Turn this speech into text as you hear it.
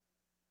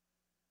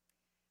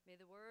May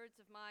the words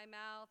of my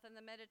mouth and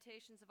the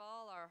meditations of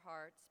all our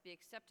hearts be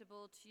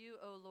acceptable to you,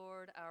 O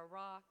Lord, our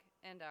rock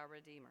and our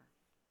Redeemer.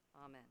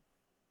 Amen.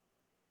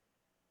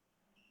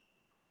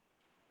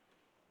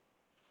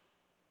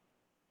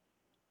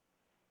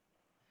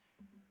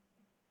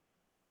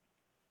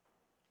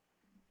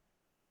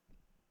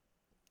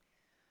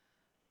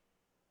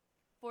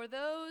 For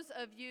those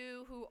of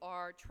you who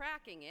are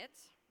tracking it,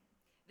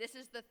 this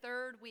is the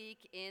third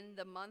week in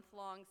the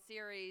month-long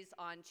series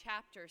on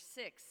chapter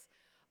 6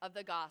 of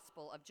the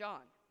Gospel of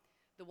John,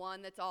 the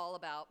one that's all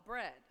about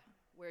bread,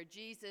 where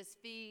Jesus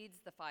feeds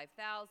the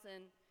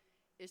 5,000,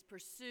 is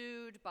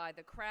pursued by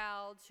the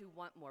crowds who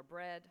want more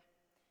bread.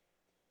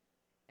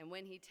 And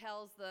when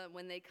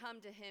they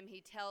come to him, he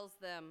tells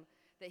them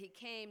that he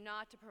came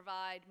not to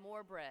provide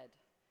more bread,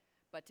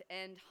 but to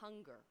end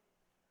hunger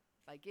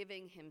by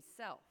giving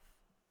himself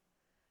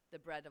the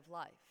bread of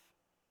life.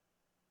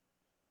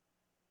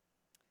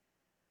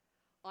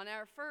 On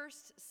our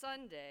first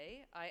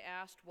Sunday, I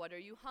asked, "What are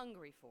you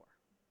hungry for?"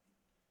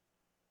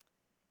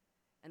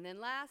 And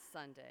then last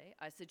Sunday,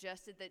 I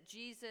suggested that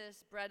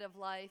Jesus, bread of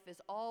life, is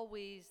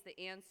always the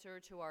answer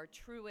to our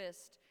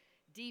truest,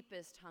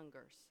 deepest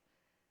hungers,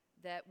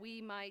 that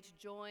we might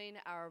join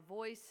our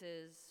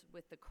voices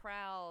with the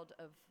crowd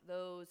of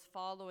those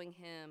following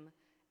him,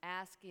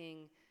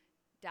 asking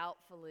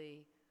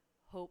doubtfully,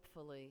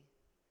 hopefully,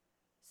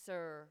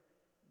 "Sir,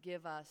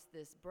 give us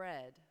this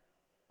bread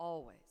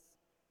always."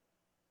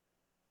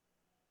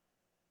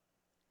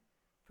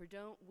 For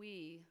don't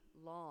we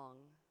long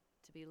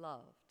to be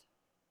loved?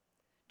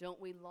 Don't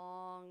we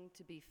long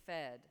to be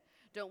fed?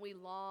 Don't we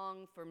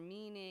long for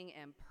meaning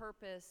and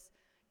purpose,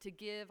 to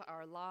give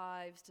our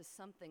lives to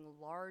something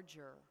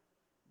larger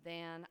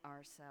than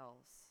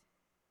ourselves?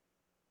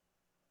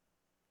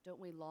 Don't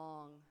we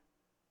long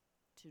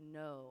to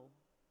know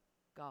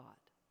God?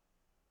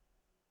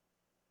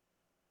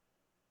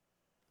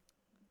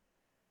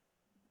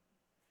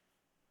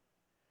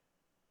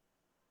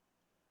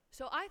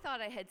 So I thought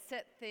I had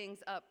set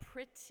things up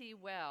pretty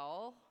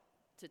well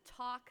to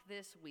talk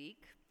this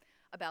week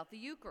about the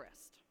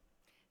Eucharist,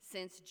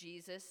 since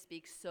Jesus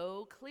speaks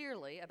so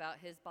clearly about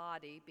his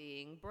body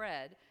being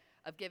bread,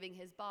 of giving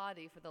his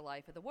body for the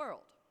life of the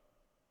world.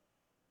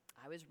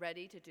 I was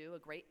ready to do a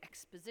great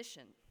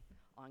exposition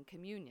on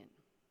communion.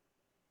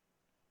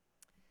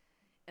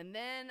 And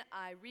then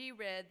I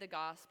reread the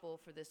gospel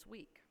for this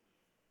week.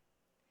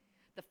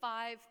 The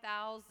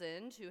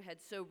 5,000 who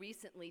had so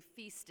recently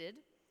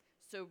feasted,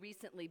 so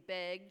recently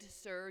begged,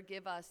 "Sir,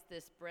 give us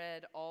this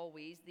bread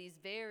always," these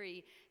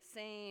very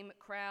same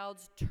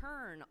crowds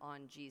turn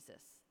on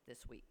Jesus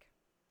this week,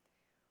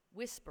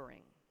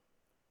 whispering,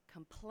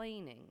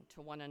 complaining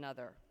to one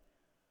another.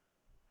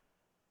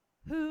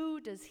 Who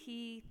does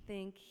he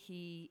think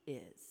he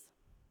is?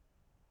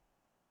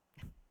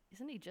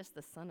 Isn't he just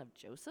the son of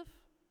Joseph?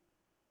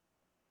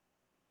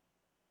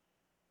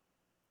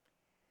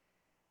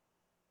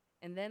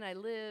 And then I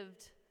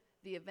lived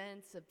the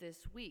events of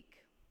this week.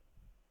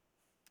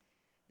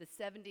 The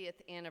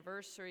 70th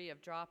anniversary of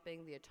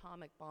dropping the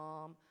atomic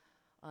bomb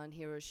on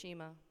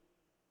Hiroshima.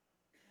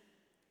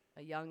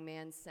 A young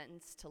man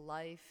sentenced to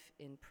life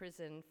in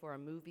prison for a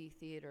movie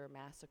theater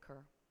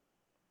massacre.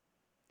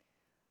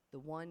 The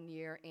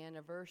 1-year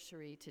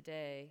anniversary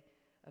today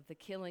of the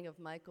killing of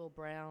Michael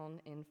Brown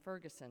in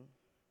Ferguson,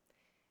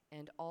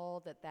 and all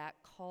that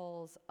that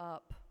calls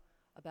up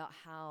about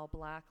how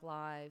Black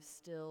lives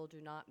still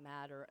do not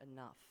matter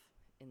enough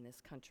in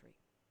this country.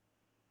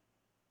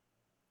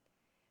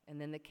 And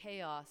then the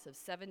chaos of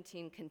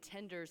 17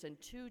 contenders and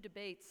 2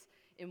 debates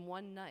in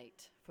one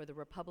night for the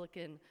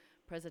Republican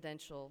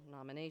presidential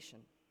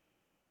nomination.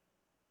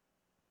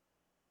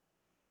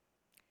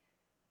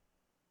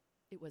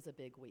 It was a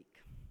big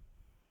week.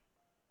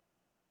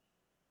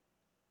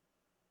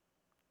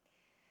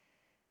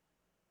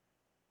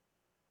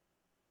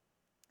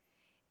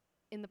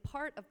 In the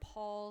part of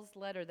Paul's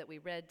letter that we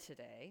read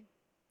today,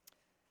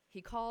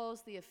 he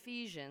calls the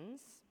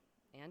Ephesians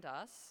and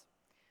us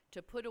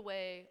to put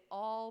away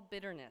all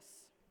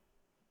bitterness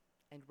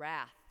and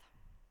wrath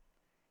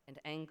and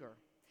anger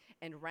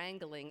and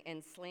wrangling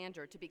and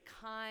slander, to be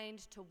kind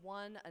to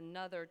one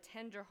another,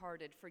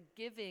 tenderhearted,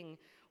 forgiving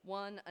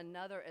one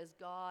another as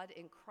God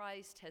in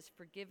Christ has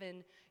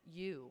forgiven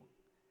you.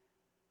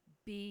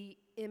 Be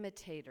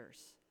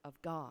imitators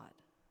of God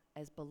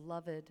as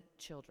beloved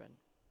children.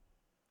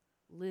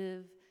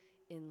 Live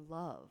in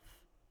love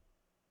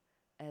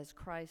as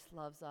Christ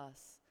loves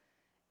us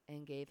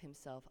and gave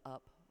himself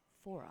up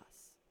for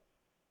us.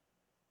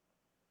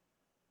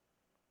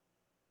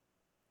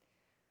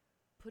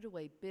 Put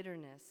away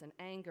bitterness and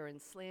anger and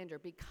slander.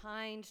 Be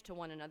kind to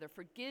one another.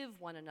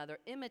 Forgive one another.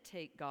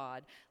 Imitate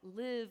God.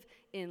 Live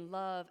in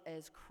love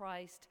as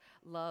Christ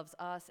loves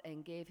us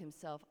and gave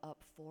himself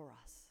up for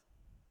us.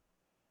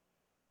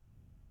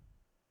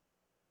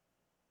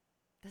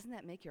 Doesn't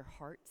that make your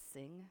heart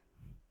sing?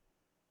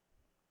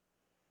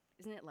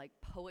 Isn't it like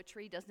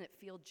poetry? Doesn't it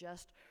feel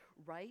just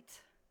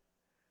right?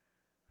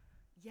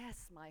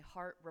 Yes, my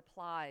heart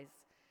replies.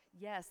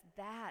 Yes,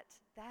 that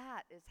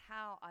is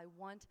how I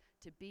want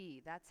to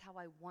be. That's how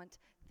I want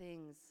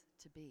things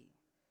to be.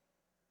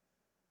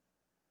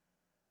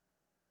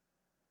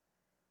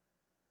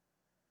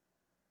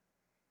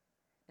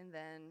 And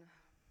then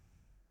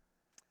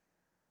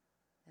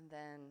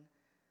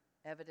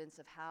evidence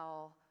of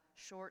how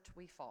short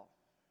we fall.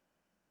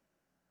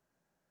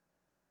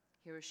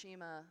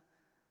 Hiroshima,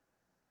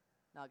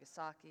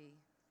 Nagasaki,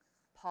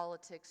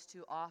 politics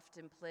too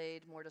often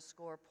played more to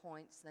score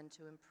points than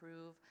to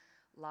improve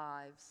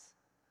lives.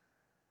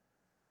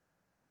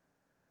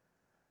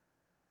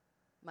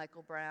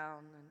 Michael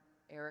Brown and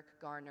Eric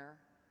Garner,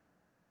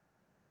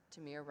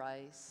 Tamir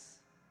Rice,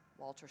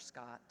 Walter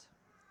Scott,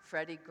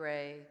 Freddie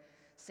Gray,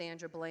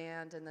 Sandra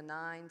Bland, and the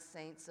 9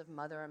 saints of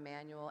Mother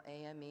Emanuel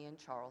AME in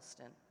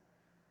Charleston.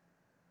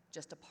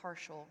 Just a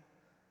partial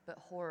but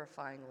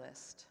horrifying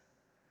list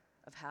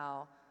of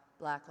how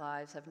Black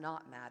lives have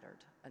not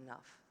mattered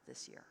enough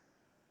this year.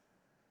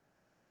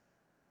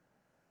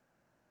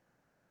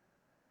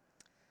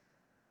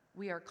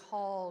 We are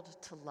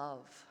called to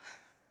love.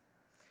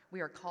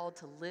 We are called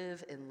to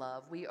live in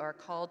love. We are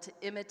called to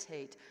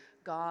imitate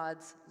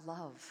God's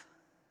love.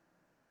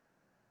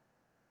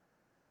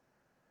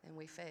 And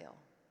we fail.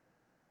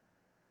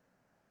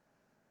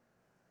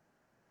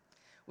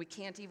 We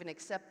can't even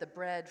accept the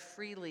bread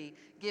freely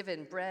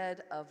given,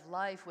 bread of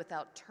life,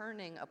 without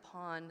turning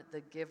upon the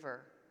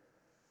giver.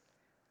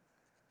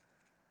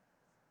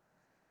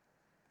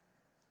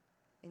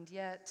 And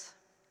yet,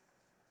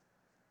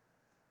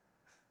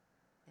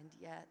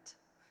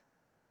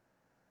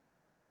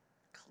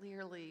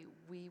 clearly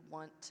we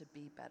want to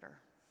be better.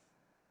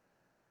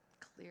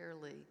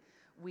 Clearly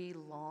we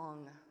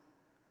long,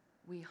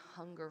 we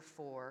hunger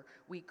for,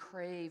 we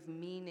crave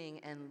meaning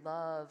and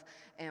love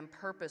and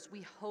purpose.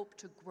 We hope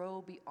to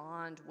grow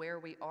beyond where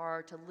we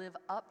are, to live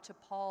up to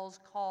Paul's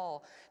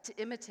call to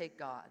imitate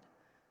God.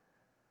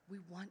 We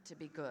want to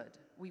be good.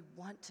 We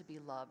want to be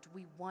loved.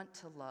 We want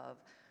to love.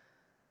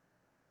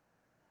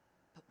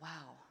 But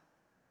wow,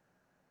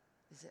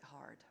 is it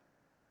hard?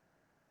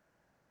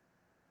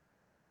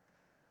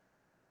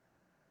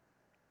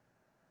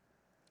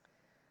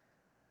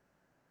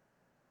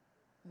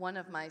 One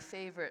of my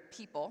favorite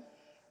people,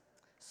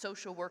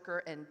 social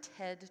worker and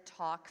TED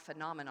Talk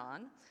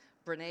phenomenon,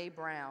 Brené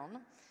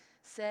Brown,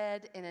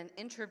 said in an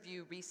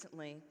interview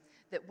recently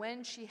that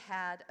when she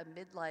had a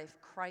midlife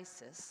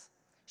crisis,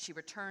 she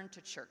returned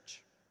to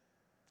church,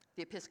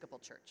 the Episcopal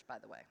Church, by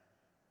the way.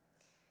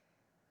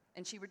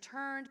 And she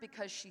returned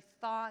because she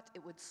thought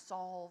it would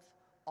solve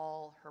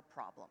all her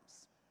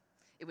problems.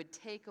 It would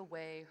take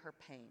away her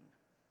pain.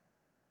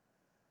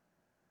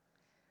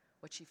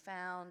 What she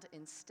found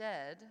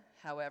instead,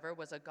 however,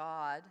 was a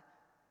God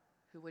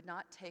who would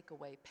not take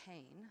away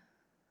pain,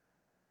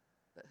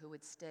 but who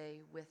would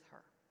stay with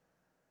her,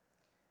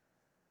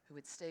 who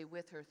would stay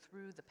with her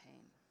through the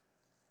pain,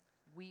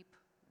 weep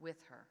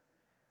with her,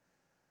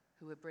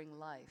 who would bring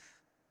life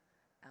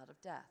out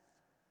of death.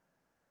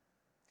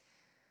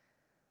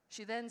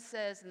 She then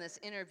says in this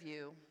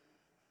interview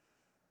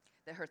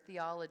that her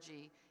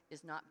theology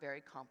is not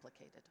very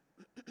complicated.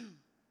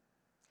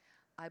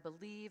 I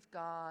believe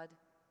God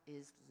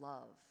is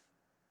love,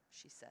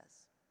 she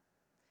says.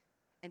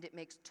 And it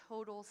makes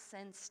total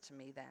sense to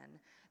me then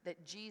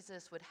that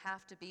Jesus would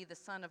have to be the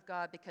Son of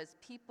God because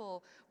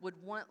people would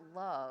want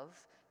love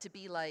to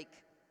be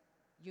like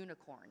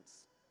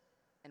unicorns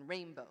and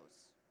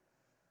rainbows.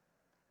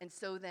 And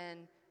so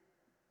then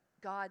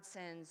God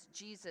sends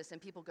Jesus and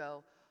people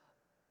go,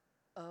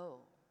 oh,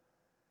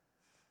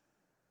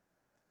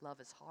 love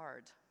is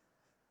hard.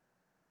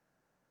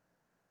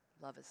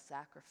 Love is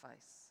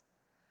sacrifice.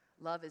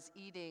 Love is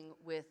eating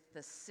with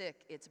the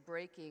sick. It's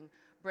breaking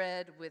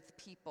bread with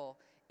people.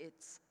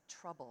 It's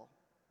trouble.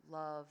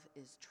 Love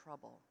is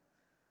trouble.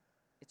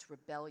 It's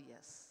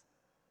rebellious.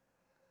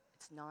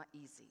 It's not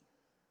easy.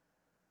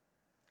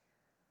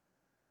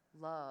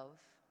 Love,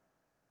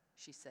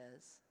 she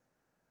says,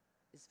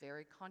 is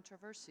very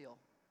controversial,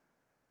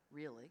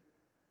 really.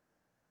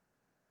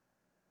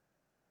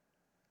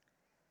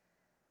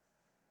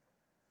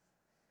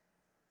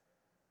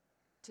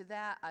 To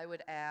that, I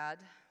would add,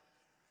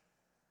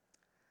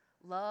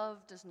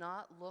 love does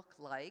not look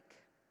like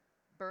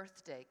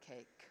birthday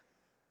cake.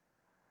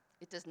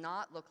 It does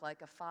not look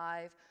like a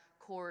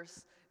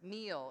 5-course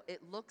meal.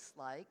 It looks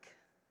like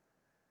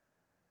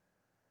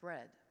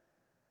bread.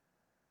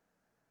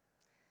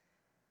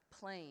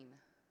 Plain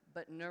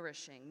but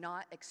nourishing,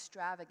 not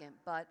extravagant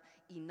but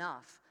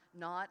enough,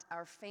 not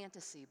our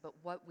fantasy but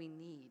what we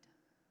need.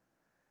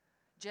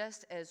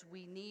 Just as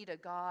we need a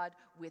God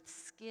with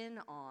skin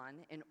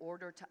on in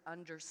order to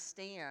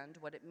understand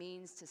what it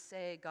means to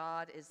say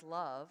God is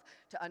love,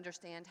 to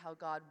understand how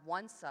God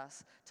wants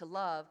us to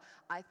love,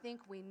 I think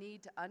we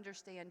need to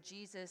understand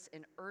Jesus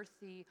in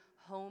earthy,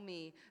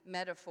 homey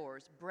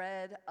metaphors.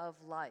 Bread of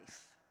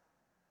life.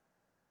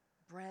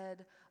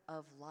 Bread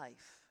of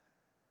life.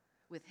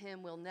 With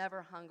him we'll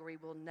never hungry,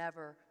 we'll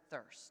never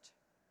thirst.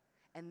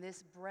 And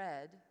this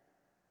bread,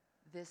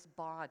 this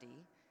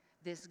body,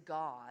 this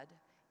God,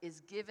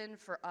 is given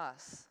for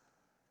us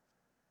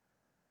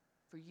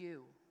for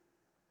you,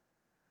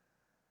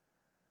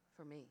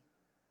 for me,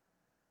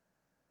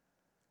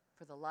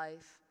 for the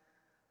life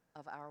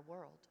of our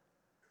world.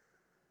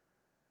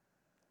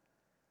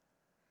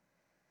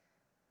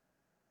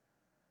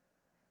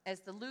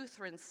 As the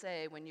Lutherans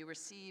say when you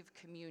receive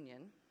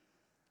communion,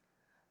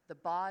 the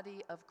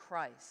body of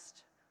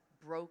Christ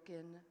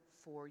broken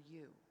for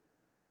you,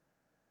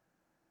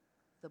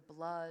 the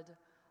blood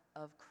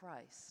of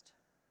Christ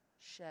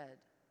shed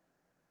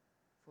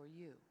for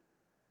you.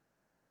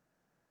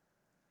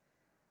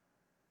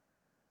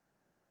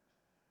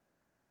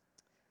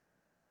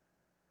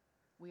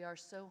 We are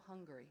so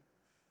hungry.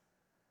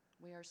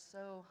 We are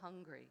so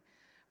hungry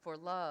for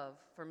love,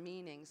 for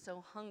meaning,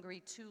 so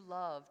hungry to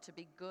love, to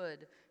be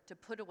good, to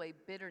put away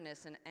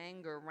bitterness and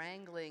anger,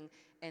 wrangling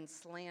and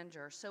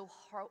slander, so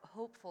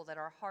hopeful that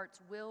our hearts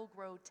will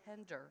grow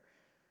tender.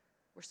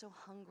 We're so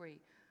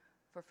hungry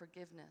for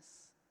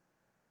forgiveness.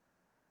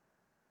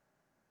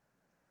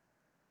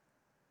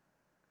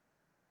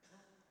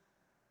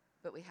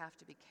 But we have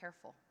to be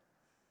careful.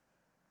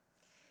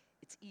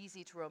 It's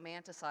easy to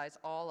romanticize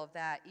all of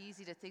that,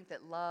 easy to think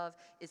that love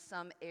is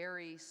some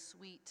airy,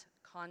 sweet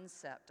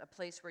concept, a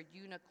place where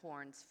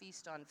unicorns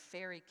feast on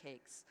fairy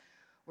cakes,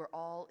 where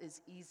all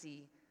is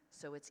easy,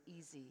 so it's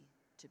easy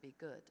to be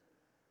good.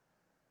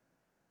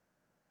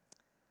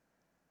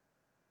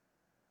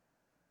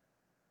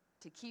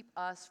 To keep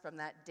us from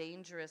that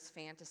dangerous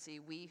fantasy,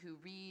 we who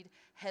read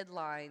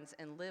headlines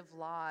and live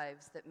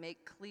lives that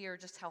make clear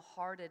just how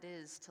hard it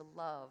is to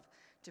love,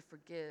 to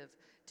forgive,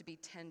 to be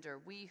tender,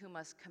 we who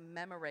must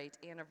commemorate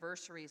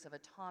anniversaries of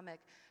atomic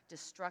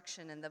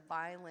destruction and the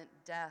violent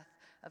death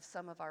of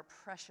some of our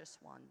precious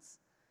ones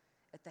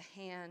at the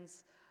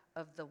hands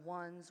of the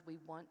ones we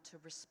want to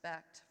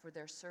respect for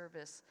their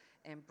service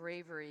and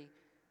bravery,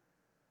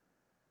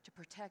 to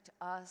protect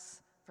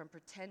us from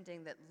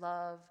pretending that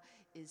love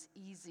is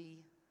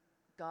easy,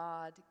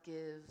 God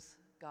gives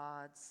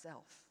God's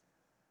self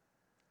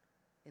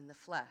in the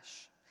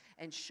flesh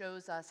and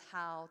shows us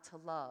how to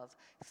love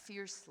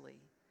fiercely,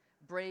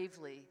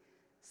 bravely,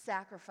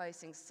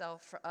 sacrificing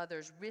self for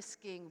others,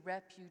 risking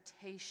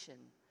reputation,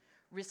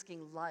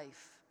 risking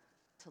life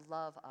to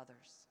love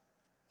others.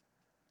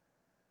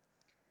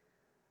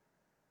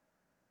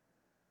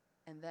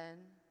 And then,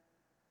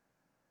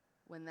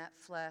 when that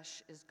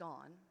flesh is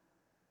gone,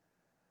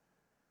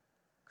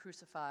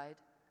 crucified,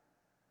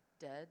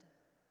 dead,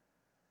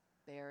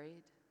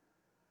 buried,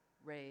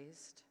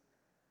 raised,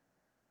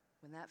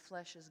 when that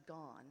flesh is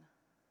gone,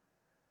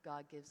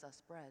 God gives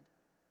us bread.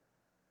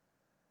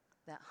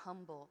 That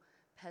humble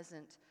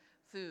peasant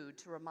food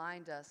to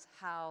remind us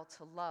how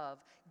to love.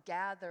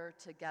 Gather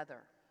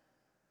together.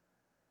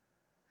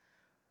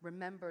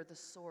 Remember the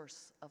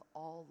source of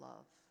all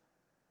love.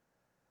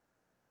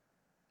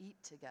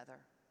 Eat together.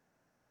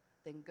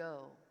 Then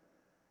go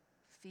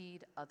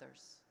feed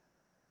others.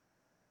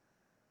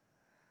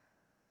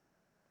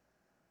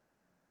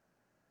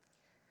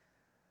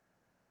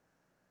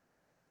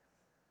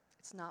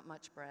 It's not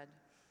much bread.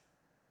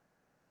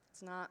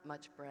 It's not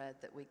much bread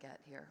that we get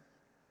here.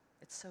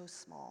 It's so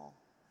small.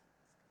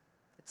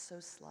 It's so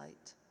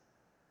slight.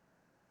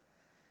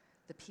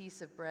 The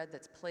piece of bread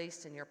that's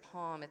placed in your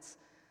palm, it's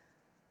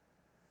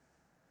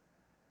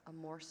a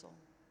morsel.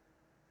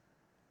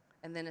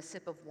 And then a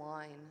sip of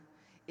wine.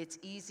 It's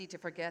easy to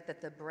forget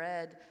that the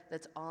bread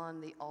that's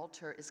on the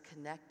altar is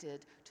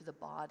connected to the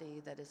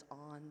body that is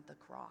on the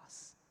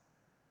cross.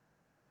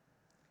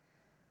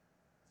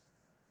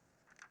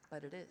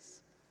 But it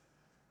is.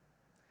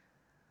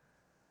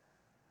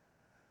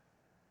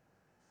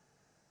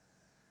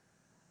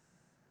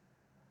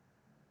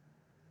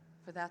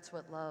 For that's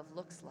what love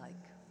looks like.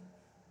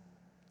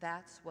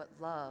 That's what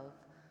love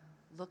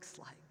looks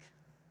like.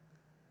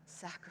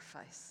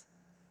 Sacrifice,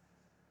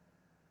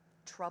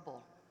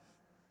 trouble,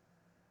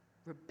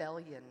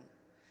 rebellion,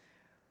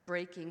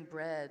 breaking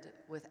bread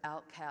with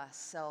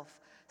outcasts,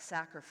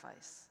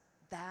 self-sacrifice.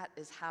 That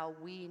is how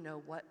we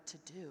know what to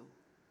do.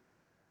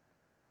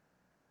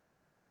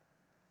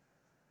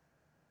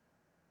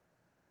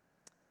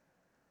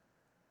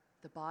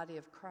 The body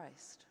of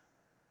Christ,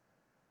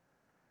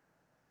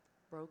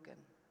 broken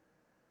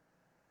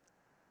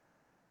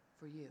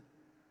for you.